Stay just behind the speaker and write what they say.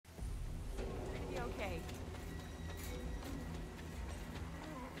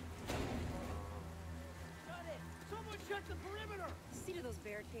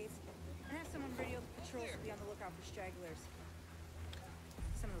barricades, and have someone radio the patrols to be on the lookout for stragglers.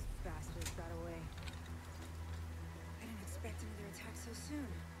 Some of those bastards got away. I didn't expect another attack so soon.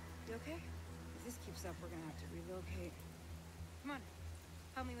 You okay? If this keeps up, we're gonna have to relocate. Come on,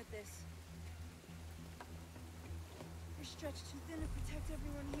 help me with this. You're stretched too thin to protect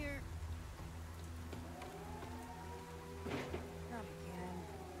everyone here. Not again.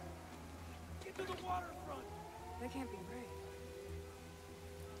 Get to the waterfront! That can't be right.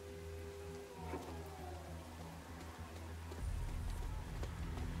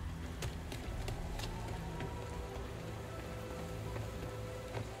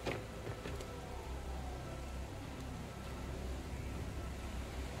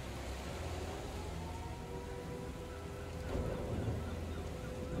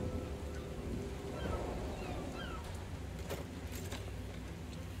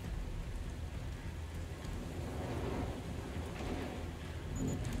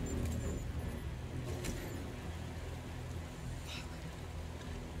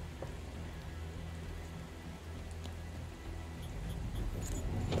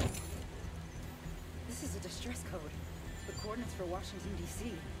 This is a distress code. The coordinates for Washington,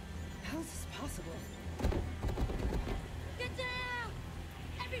 D.C. How is this possible? Get down!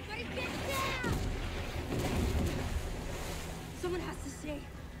 Everybody get down! Someone has to stay.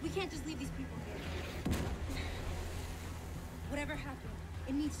 We can't just leave these people here. Whatever happened,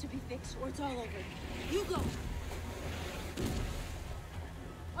 it needs to be fixed or it's all over. You go!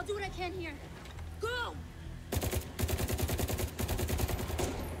 I'll do what I can here. Go!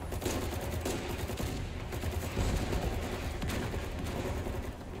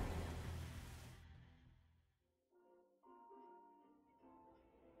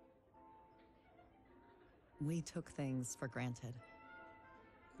 We took things for granted.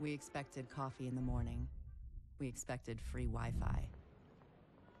 We expected coffee in the morning. We expected free Wi-Fi.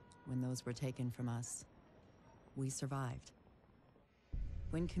 When those were taken from us, we survived.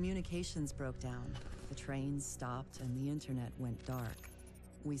 When communications broke down, the trains stopped and the internet went dark,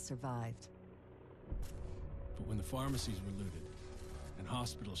 we survived. But when the pharmacies were looted and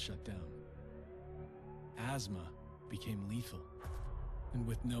hospitals shut down, asthma became lethal. And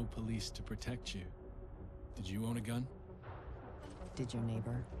with no police to protect you, did you own a gun? Did your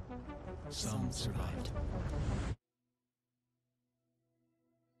neighbor? Some survived.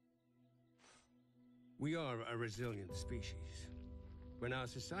 We are a resilient species. When our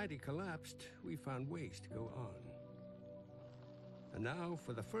society collapsed, we found ways to go on. And now,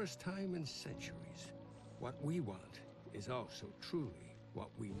 for the first time in centuries, what we want is also truly what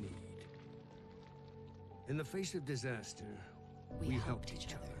we need. In the face of disaster, we helped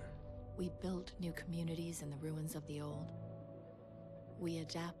each other. We built new communities in the ruins of the old. We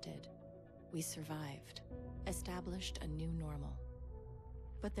adapted. We survived. Established a new normal.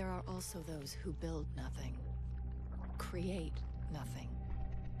 But there are also those who build nothing. Create nothing.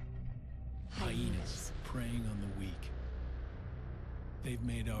 Hyenas preying on the weak. They've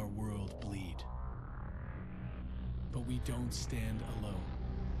made our world bleed. But we don't stand alone.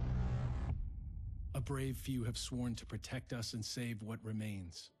 A brave few have sworn to protect us and save what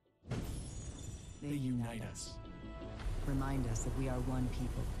remains. They unite us. Remind us that we are one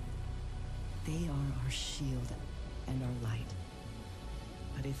people. They are our shield and our light.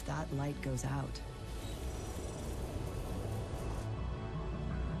 But if that light goes out,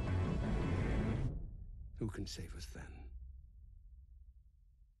 who can save us then?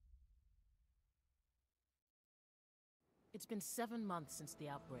 It's been 7 months since the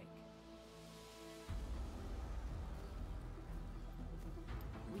outbreak.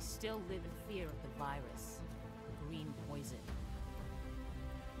 We still live in fear of the virus, the green poison.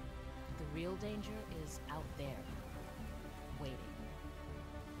 The real danger is out there, waiting.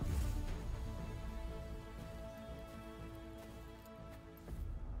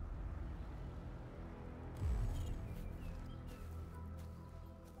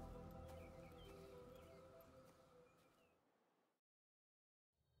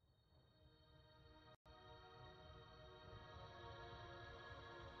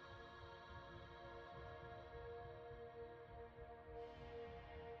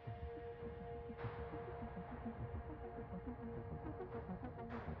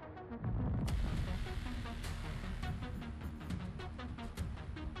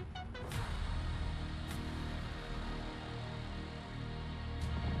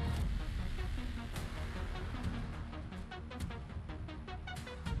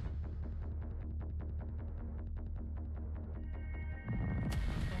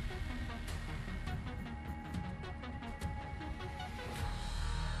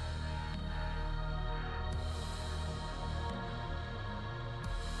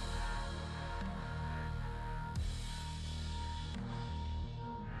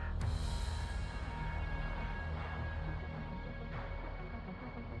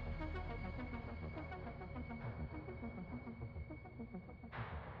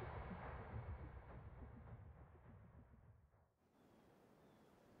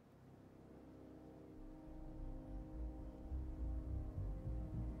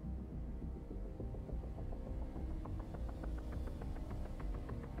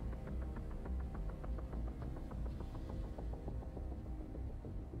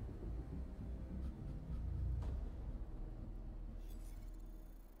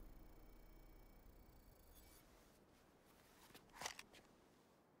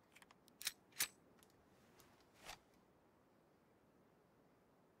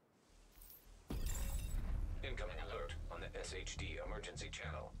 USHD emergency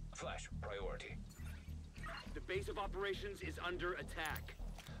channel. Flash priority. The base of operations is under attack.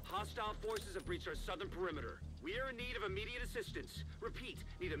 Hostile forces have breached our southern perimeter. We are in need of immediate assistance. Repeat,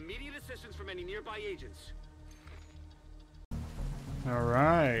 need immediate assistance from any nearby agents.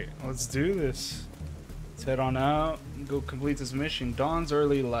 Alright, let's do this. Let's head on out and go complete this mission. Dawn's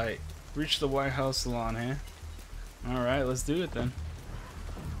early light. Reach the White House salon, eh? Alright, let's do it then.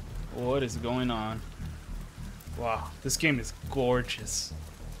 What is going on? Wow, this game is gorgeous.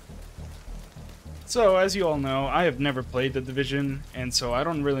 So, as you all know, I have never played The Division, and so I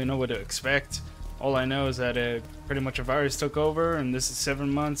don't really know what to expect. All I know is that pretty much a virus took over, and this is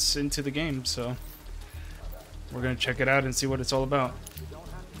 7 months into the game, so we're gonna check it out and see what it's all about.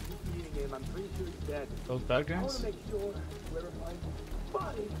 Those bad guys?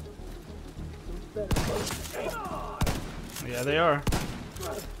 Yeah, they are.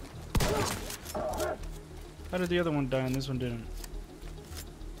 How did the other one die and this one didn't?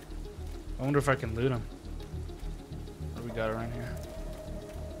 I wonder if I can loot him. What do we got around here?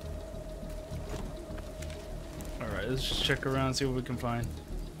 Alright, let's just check around, see what we can find.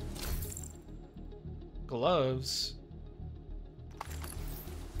 Gloves?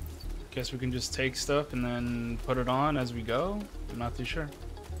 Guess we can just take stuff and then put it on as we go? I'm not too sure.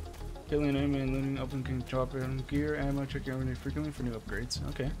 Killing enemy and looting open can chop in gear, ammo, check your inventory frequently for new upgrades.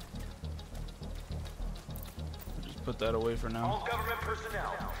 Okay. I'll just put that away for now. All government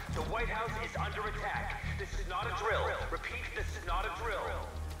personnel, the White House is under attack. This is not a drill. Repeat, this is not a drill.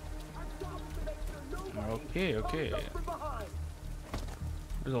 Okay, okay.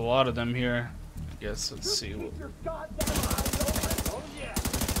 There's a lot of them here. I guess let's see.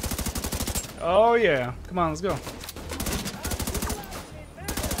 Oh yeah, come on, let's go.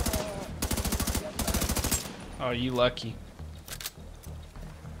 Oh, you lucky.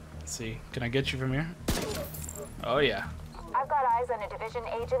 Let's see, can I get you from here? Oh yeah. I've got eyes on a division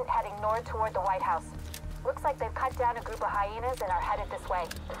agent heading north toward the White House. Looks like they've cut down a group of hyenas and are headed this way.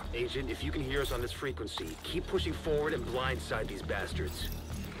 Agent, if you can hear us on this frequency, keep pushing forward and blindside these bastards.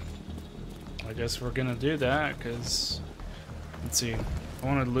 I guess we're gonna do that, because let's see. I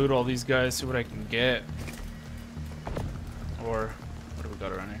want to loot all these guys, see what I can get. Or what do we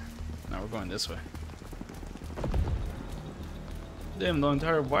got around here? Now we're going this way. Damn, the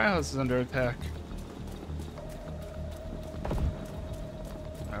entire White House is under attack.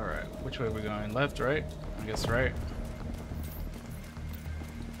 Alright, which way are we going? Left, right? I guess right.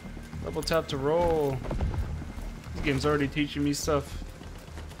 Double tap to roll. This game's already teaching me stuff.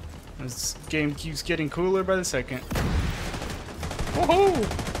 This game keeps getting cooler by the second. Woohoo!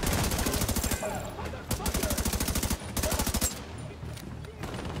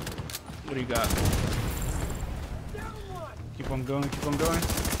 What do you got? Keep on going, keep on going.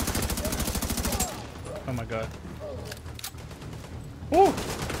 Oh my god. Woo!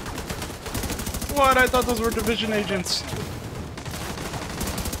 What? I thought those were division agents.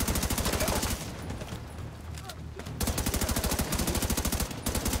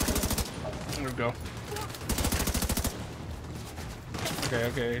 There we go. Okay,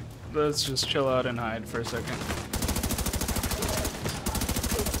 okay. Let's just chill out and hide for a second.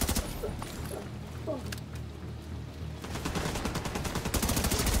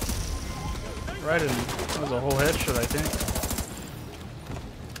 Right in. That was a whole headshot, I think.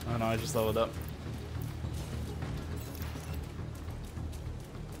 Oh no, I just leveled up.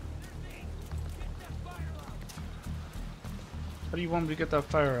 How do you want me to get that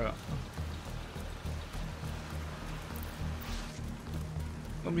fire out?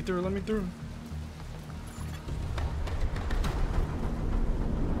 Let me through, let me through.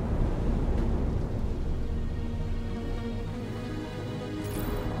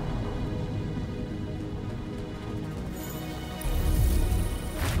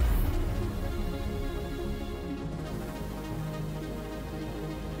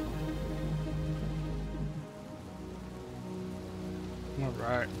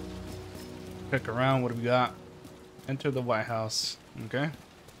 Alright. Pick around, what do we got? Enter the White House. Okay.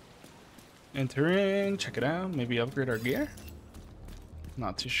 Enter in, check it out, maybe upgrade our gear?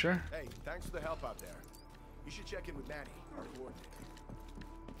 Not too sure. Hey, thanks for the help out there. You should check in with Manny, our coordinator.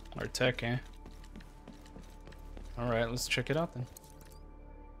 Our tech, eh? Alright, let's check it out then.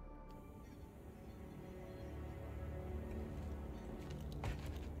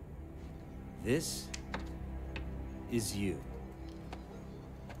 This is you.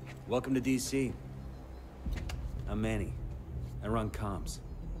 Welcome to DC. I'm Manny. I run comms.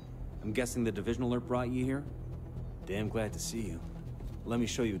 I'm guessing the division alert brought you here? Damn glad to see you. Let me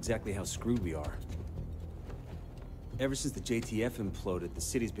show you exactly how screwed we are. Ever since the JTF imploded, the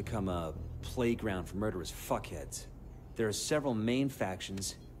city's become a playground for murderous fuckheads. There are several main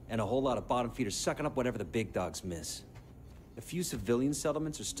factions, and a whole lot of bottom feeders sucking up whatever the big dogs miss. A few civilian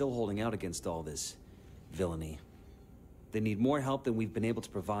settlements are still holding out against all this villainy. They need more help than we've been able to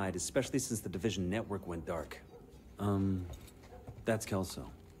provide, especially since the Division network went dark. That's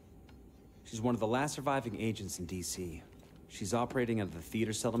Kelso. She's one of the last surviving agents in DC. She's operating out of the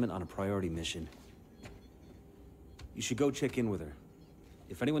theater settlement on a priority mission. You should go check in with her.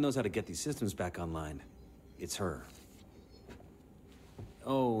 If anyone knows how to get these systems back online, it's her.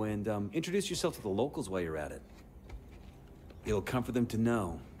 Oh, and introduce yourself to the locals while you're at it. It'll comfort them to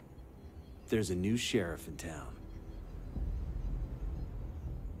know there's a new sheriff in town.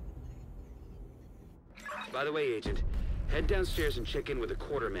 By the way, Agent, head downstairs and check in with the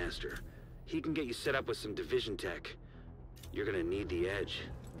quartermaster. He can get you set up with some Division tech. You're gonna need the edge.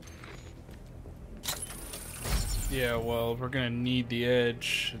 Yeah, well, we're gonna need the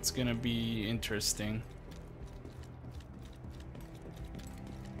edge. It's gonna be interesting.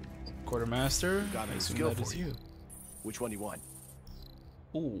 Quartermaster, Got I a assume skill that for is you. you. Which one do you want?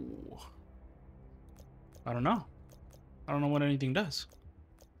 Ooh. I don't know. I don't know what anything does.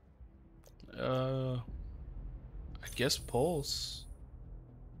 I guess pulse.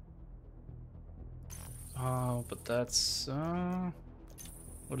 Oh, but that's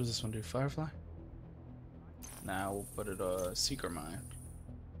what does this one do? Firefly? Nah, we'll put it Secret Mind.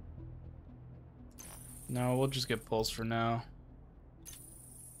 No, we'll just get pulse for now.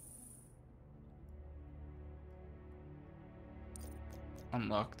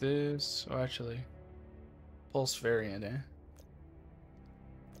 Unlock this. Oh, actually, pulse variant, eh?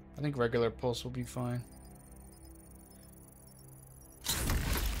 I think regular pulse will be fine.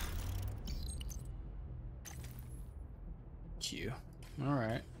 Q.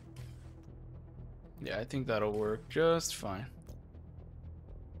 Alright. Yeah, I think that'll work just fine.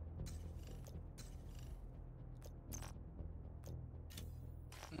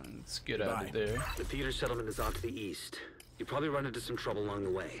 Let's get out of there. The theater settlement is off to the east. You probably run into some trouble along the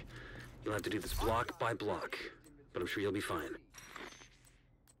way. You'll have to do this block by block, but I'm sure you'll be fine.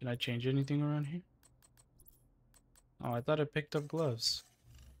 Can I change anything around here? Oh, I thought I picked up gloves.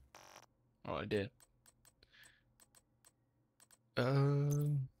 Oh, I did.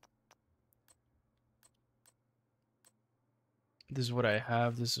 This is what I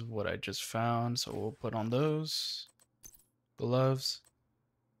have. This is what I just found. So we'll put on those gloves.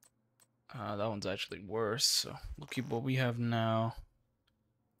 That one's actually worse. So we'll keep what we have now.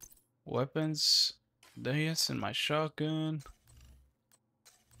 Weapons. This and my shotgun.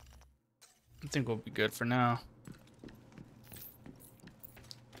 I think we'll be good for now.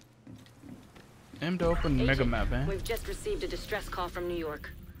 Aim to open Mega Map, eh? We've just received a distress call from New York.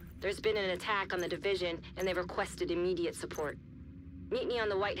 There's been an attack on the Division, and they've requested immediate support. Meet me on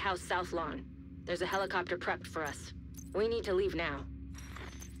the White House South Lawn. There's a helicopter prepped for us. We need to leave now.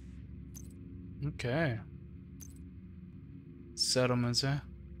 Okay. Settlements, eh?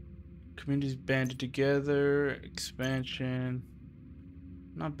 Communities banded together. Expansion.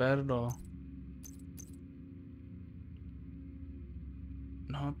 Not bad at all.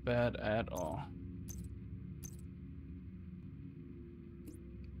 Not bad at all.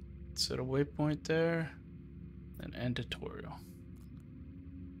 Set a waypoint there. Then end tutorial.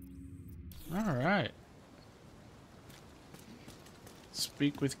 Alright.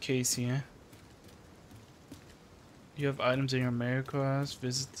 Speak with Casey, eh? You have items in your Mary class.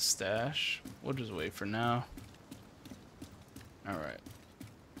 Visit the stash. We'll just wait for now. Alright.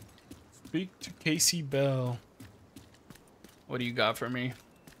 Speak to Casey Bell. What do you got for me?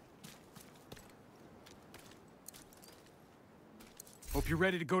 Hope you're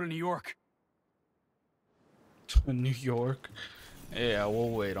ready to go to New York. To New York? Yeah,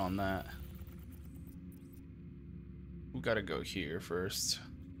 we'll wait on that. We gotta go here first.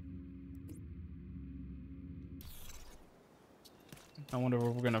 I wonder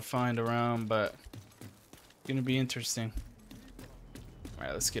what we're gonna find around, but it's gonna be interesting.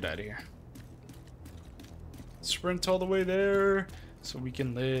 Alright, let's get out of here. Sprint all the way there so we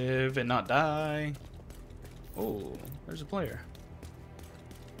can live and not die. Oh, there's a player.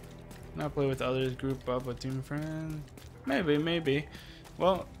 Not play with others, group up with team friends. Maybe.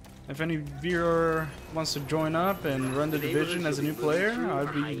 Well, if any viewer wants to join up and run the Division as a new player,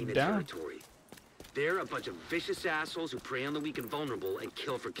 I'd be down. They're a bunch of vicious assholes who prey on the weak and vulnerable and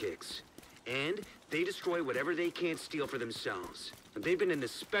kill for kicks. And they destroy whatever they can't steal for themselves. They've been an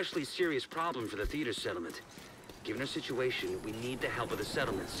especially serious problem for the theater settlement. Given our situation, we need the help of the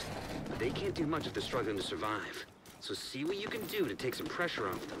settlements. But they can't do much if they're struggling to survive. So see what you can do to take some pressure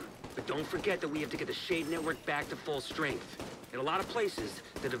off them. But don't forget that we have to get the Shade Network back to full strength. In a lot of places,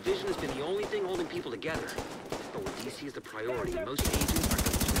 the Division has been the only thing holding people together. But with DC is the priority. Most agents are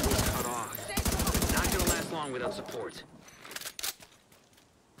completely cut off. It's not gonna last long without support.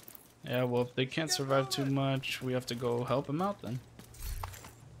 Yeah, well, if they can't survive too much, we have to go help them out then.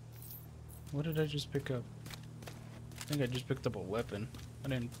 What did I just pick up? I think I just picked up a weapon. I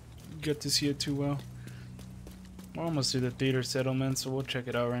didn't get to see it too well. We're almost to the theater settlement, so we'll check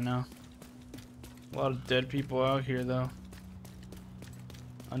it out right now. A lot of dead people out here, though.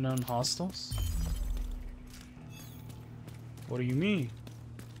 Unknown hostiles? What do you mean?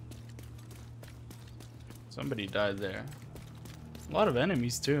 Somebody died there. A lot of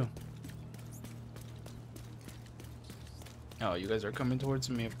enemies, too. Oh, you guys are coming towards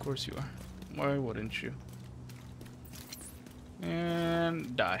me. Of course you are. Why wouldn't you?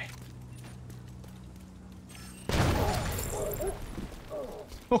 And die.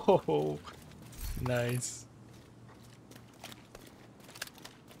 Oh, nice.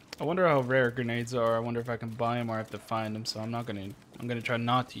 I wonder how rare grenades are. I wonder if I can buy them or I have to find them. So I'm gonna try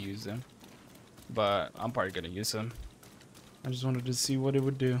not to use them, but I'm probably gonna use them. I just wanted to see what it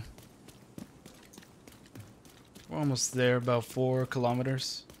would do. We're almost there, about 4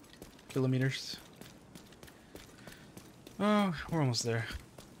 kilometers. Oh, we're almost there.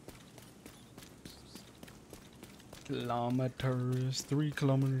 Kilometers, 3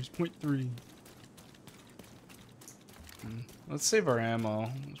 kilometers, 0.3. Let's save our ammo.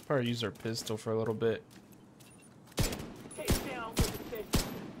 Let's probably use our pistol for a little bit.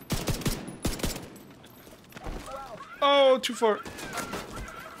 Oh, too far.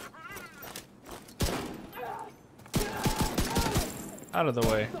 Out of the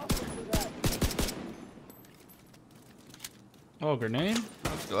way. Oh, grenade?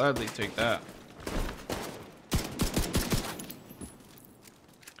 I'll gladly take that.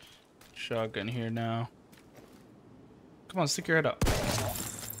 Shotgun here now. Come on, stick your head up.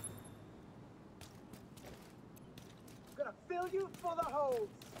 Gonna fill you full of holes.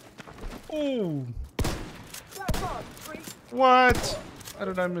 Ooh. Back off, freak. What? How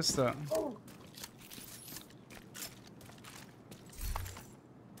did I miss that?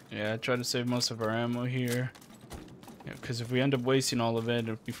 Yeah, I tried to save most of our ammo here. Yeah, because if we end up wasting all of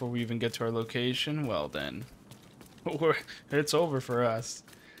it before we even get to our location, well then, it's over for us.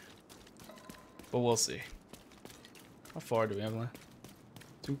 But we'll see. How far do we have left?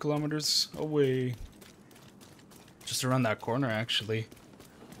 2 kilometers away. Just around that corner, actually.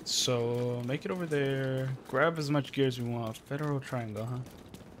 So, make it over there. Grab as much gear as we want. Federal Triangle, huh?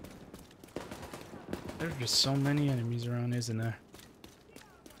 There's just so many enemies around, isn't there?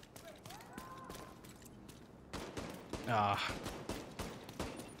 Ah.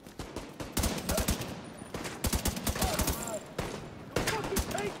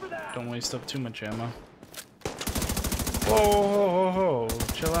 Don't waste up too much ammo. Whoa, whoa, whoa, whoa.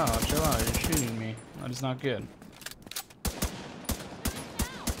 Chill out, chill out. You're shooting me. That is not good.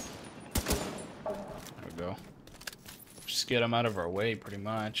 There we go. Just get them out of our way, pretty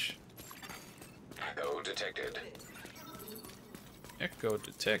much. Echo detected. Echo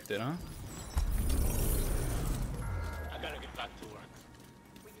detected, huh? I gotta get back to work.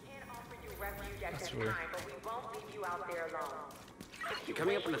 We can't offer you refuge at That's this weird. time, but we won't leave you out there alone. You're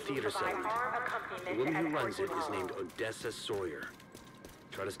coming up on the theater settlement. The woman who runs it is named Odessa Sawyer.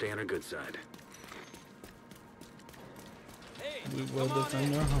 Try to stay on her good side. We will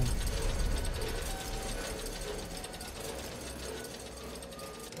defend our home.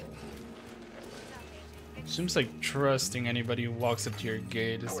 Seems like trusting anybody who walks up to your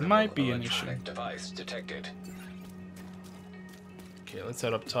gate might be an issue. Device detected. Okay, let's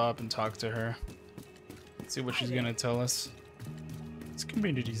head up top and talk to her. Let's see what she's gonna tell us. This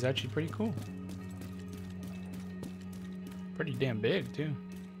community is actually pretty cool. Pretty damn big, too.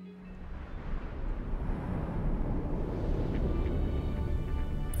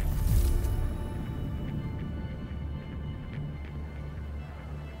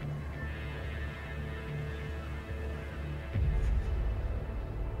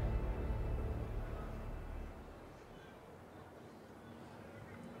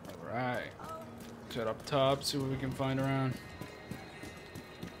 Alright. Head up top, see what we can find around.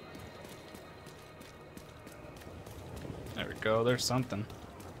 There we go, there's something.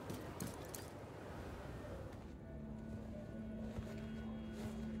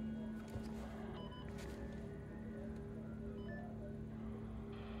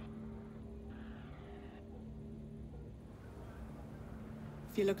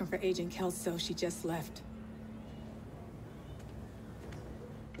 If you're looking for Agent Kelso, she just left.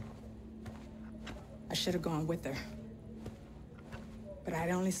 I should have gone with her. But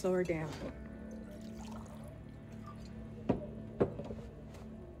I'd only slow her down.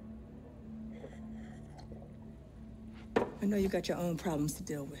 I know you got your own problems to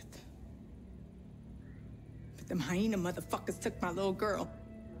deal with. But them hyena motherfuckers took my little girl.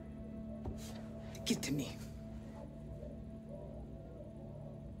 Get to me.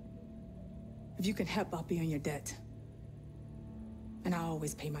 If you can help, I'll be on your debt. And I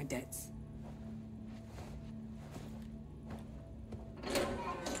always pay my debts.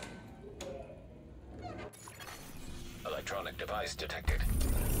 Electronic device detected.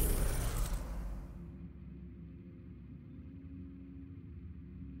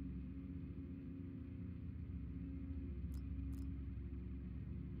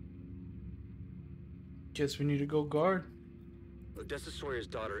 Guess we need to go guard. Odessa Sawyer's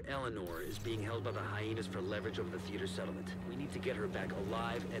daughter, Eleanor, is being held by the hyenas for leverage over the theater settlement. We need to get her back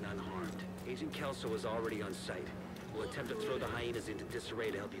alive and unharmed. Agent Kelso is already on site. We'll attempt to throw the hyenas into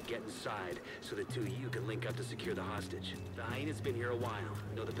disarray to help you get inside, so the two of you can link up to secure the hostage. The hyenas have been here a while,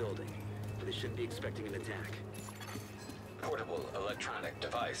 know the building, but they shouldn't be expecting an attack. Portable electronic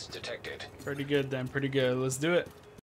device detected. Pretty good then, pretty good. Let's do it.